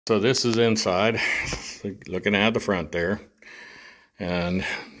So this is inside, looking at the front there. And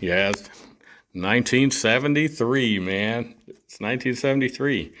yeah, 1973, man. It's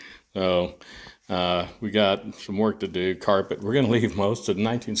 1973. So we got some work to do. Carpet. We're going to leave most of the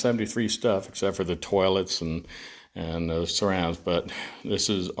 1973 stuff except for the toilets and the surrounds. But this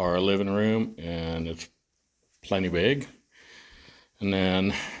is our living room, and it's plenty big. And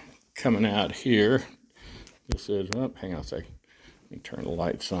then coming out here, this is, oh, hang on a second. Let me turn the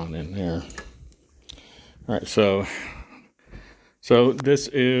lights on in there. All right, so this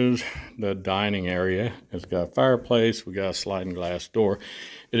is the dining area. It's got a fireplace. We got a sliding glass door.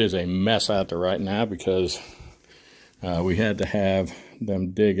 It is a mess out there right now because we had to have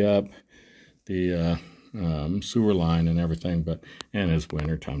them dig up the sewer line and everything, and it's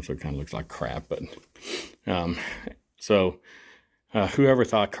winter time, so it kind of looks like crap. But whoever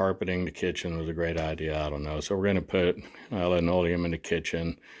thought carpeting the kitchen was a great idea, I don't know. So we're going to put linoleum in the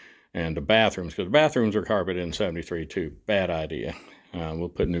kitchen and the bathrooms, because the bathrooms are carpeted in 73 too. Bad idea. We'll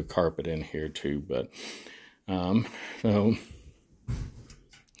put new carpet in here too, but so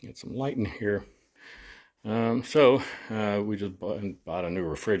get some light in here. We just bought a new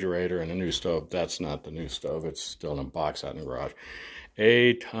refrigerator and a new stove. That's not the new stove. It's still in a box out in the garage.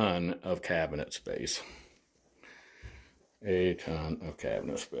 A ton of cabinet space. A ton of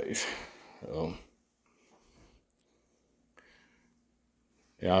cabinet space. So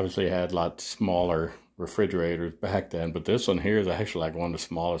they obviously had a lot smaller refrigerators back then, but this one here is actually like one of the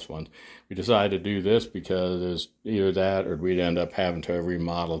smallest ones. We decided to do this because it's either that or we'd end up having to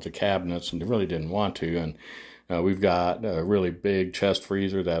remodel the cabinets, and they really didn't want to. And we've got a really big chest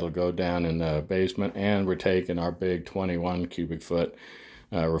freezer that'll go down in the basement, and we're taking our big 21 cubic foot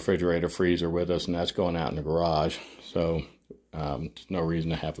refrigerator freezer with us, and that's going out in the garage. So there's no reason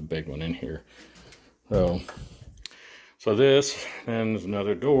to have a big one in here. So this, then there's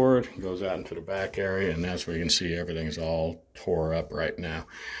another door. It goes out into the back area, and that's where you can see everything's all tore up right now.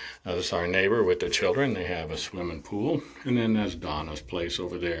 This is our neighbor with the children. They have a swimming pool. And then that's Donna's place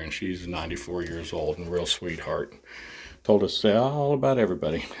over there, and she's 94 years old and a real sweetheart. Told us to say all about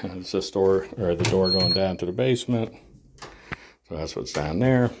everybody. It's the door going down to the basement. So that's what's down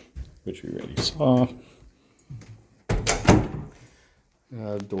there, which we already saw.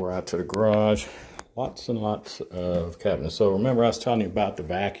 Door out to the garage. Lots and lots of cabinets. So remember I was telling you about the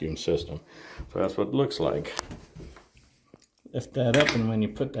vacuum system. So that's what it looks like. Lift that up, and when you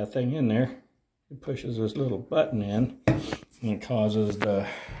put that thing in there, it pushes this little button in, and it causes the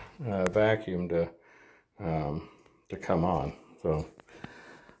vacuum to come on. So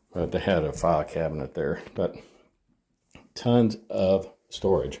they had a file cabinet there, but tons of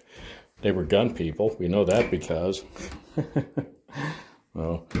storage. They were gun people. We know that because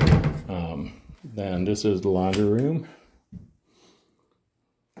well, then this is the laundry room.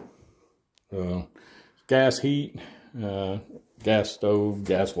 So gas heat, gas stove,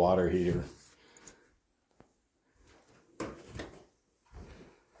 gas water heater.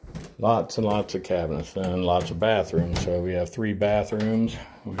 Lots and lots of cabinets and lots of bathrooms. So we have 3 bathrooms,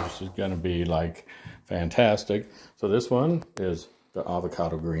 which is going to be like fantastic. So this one is the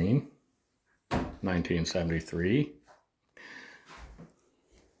avocado green, 1973.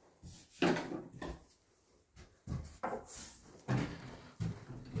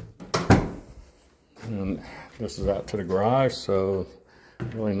 And this is out to the garage, so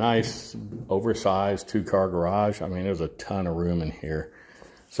really nice, oversized 2-car garage. I mean, there's a ton of room in here.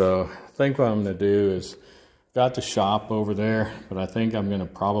 So I think what I'm going to do is, got the shop over there, but I think I'm going to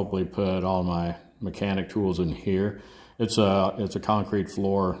probably put all my mechanic tools in here. It's a concrete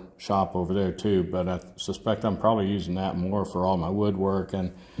floor shop over there too, but I suspect I'm probably using that more for all my woodwork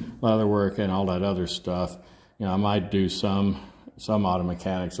and leather work and all that other stuff. You know, I might do some auto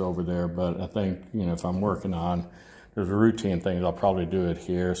mechanics over there, but I think, you know, if I'm working on, there's routine things, I'll probably do it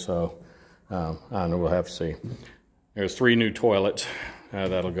here. So I don't know, we'll have to see. There's 3 new toilets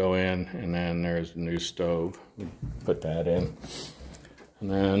that'll go in, and then there's a new stove. We'll put that in. And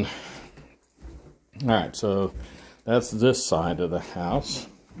then, all right, so that's this side of the house.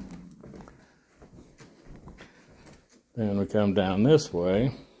 Then we come down this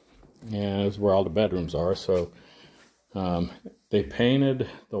way, and this is where all the bedrooms are. So they painted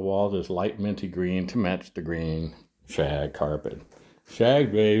the wall this light minty green to match the green shag carpet.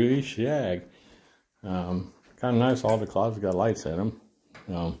 Shag, baby, shag. Kind of nice. All the closets got lights in them.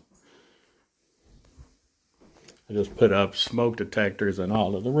 I just put up smoke detectors in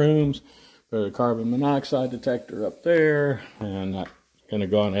all of the rooms. Put a carbon monoxide detector up there, and I'm going to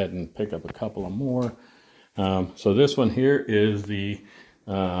go ahead and pick up a couple of more. So this one here is the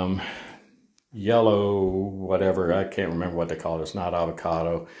yellow, whatever, I can't remember what they call it. It's not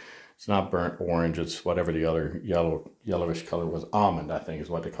avocado. It's not burnt orange. It's whatever the other yellowish color was. Almond, I think, is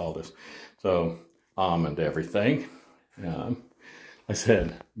what they call this. So almond everything. I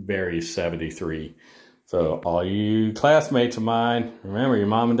said berry 73. So all you classmates of mine, remember your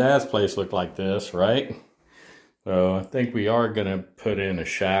mom and dad's place looked like this, right? So I think we are going to put in a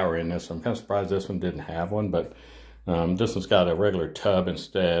shower in this. I'm kind of surprised this one didn't have one, but this one's got a regular tub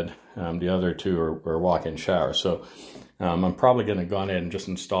instead. The other two are walk-in showers. So I'm probably going to go ahead and just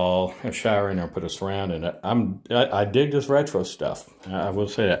install a shower in there and put a surround in it. I dig this retro stuff. I will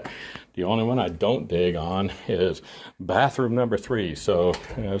say that. The only one I don't dig on is bathroom number 3. So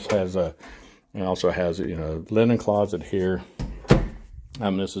this has a, it also has, you know, linen closet here.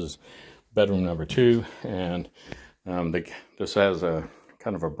 This is bedroom number 2, and this has a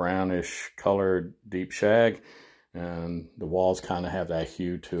kind of a brownish colored deep shag, and the walls kind of have that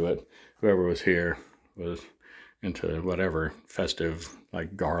hue to it. Whoever was here was into whatever festive,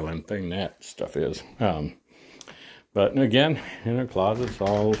 like garland thing that stuff is. But again, in their closets,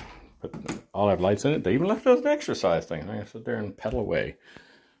 all have lights in it. They even left us an exercise thing. I sit there and pedal away.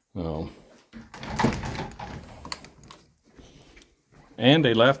 And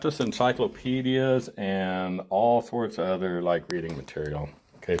they left us encyclopedias and all sorts of other like reading material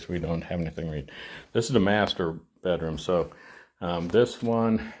in case we don't have anything to read. This is the master bedroom. So this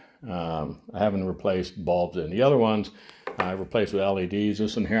one I haven't replaced bulbs in. The other ones I replaced with LEDs.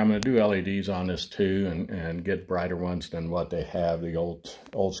 This one here, I'm going to do LEDs on this too, and get brighter ones than what they have, the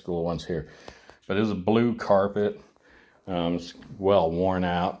old school ones here. But this is a blue carpet. It's well worn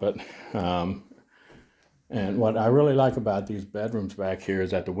out, but and what I really like about these bedrooms back here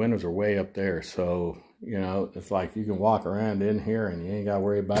is that the windows are way up there. So, you know, it's like you can walk around in here and you ain't got to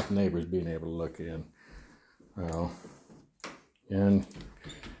worry about the neighbors being able to look in. And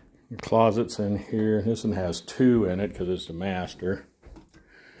your closets in here. This one has 2 in it because it's the master.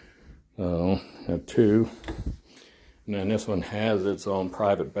 So, I have 2. And then this one has its own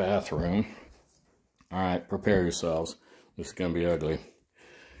private bathroom. All right, prepare yourselves. This is going to be ugly.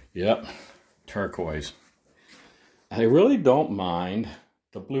 Yep, turquoise. I really don't mind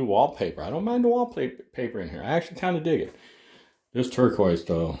the blue wallpaper. I don't mind the wallpaper in here. I actually kind of dig it. This turquoise,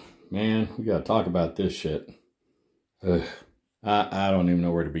 though, man, we got to talk about this shit. Ugh. I don't even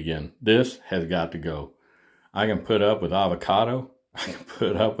know where to begin. This has got to go. I can put up with avocado. I can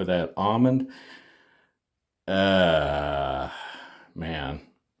put up with that almond. Man,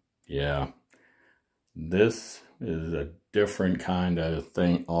 yeah. This is a different kind of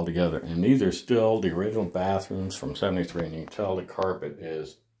thing altogether. And these are still the original bathrooms from 73, and you can tell the carpet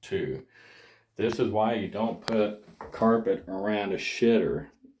is too. This is why you don't put carpet around a shitter.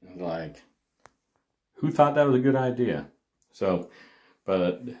 Like, who thought that was a good idea? So,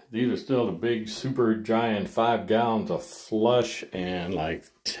 but these are still the big super giant 5 gallons of flush and like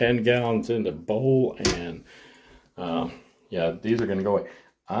 10 gallons in the bowl, and yeah, these are gonna go away.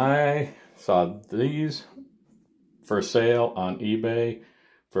 I saw these for sale on eBay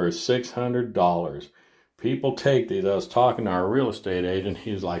for $600. People take these. I was talking to our real estate agent.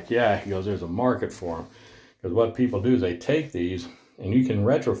 He's like, yeah, he goes, there's a market for them. Because what people do is they take these and you can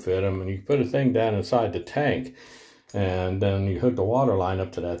retrofit them, and you put a thing down inside the tank, and then you hook the water line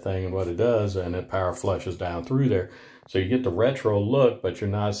up to that thing, and what it does, and it power flushes down through there. So you get the retro look, but you're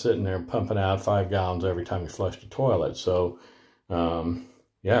not sitting there pumping out 5 gallons every time you flush the toilet. So,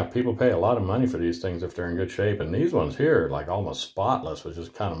 yeah, people pay a lot of money for these things if they're in good shape. And these ones here are like almost spotless, which is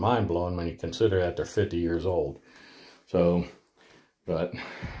kind of mind-blowing when you consider that they're 50 years old. So, but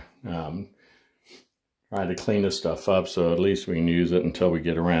try to clean this stuff up so at least we can use it until we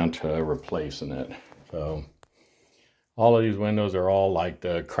get around to replacing it. So, all of these windows are all like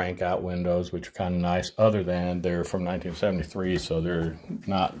the crank out windows, which are kind of nice, other than they're from 1973, so they're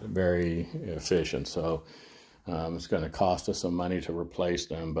not very efficient. So it's going to cost us some money to replace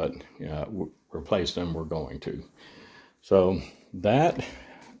them, but yeah, replace them we're going to. So that,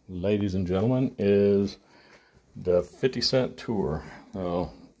 ladies and gentlemen, is the 50-cent tour.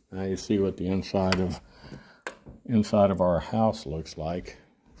 So now you see what the inside of our house looks like.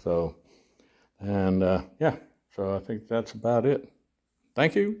 So, and yeah. So I think that's about it.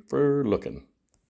 Thank you for looking.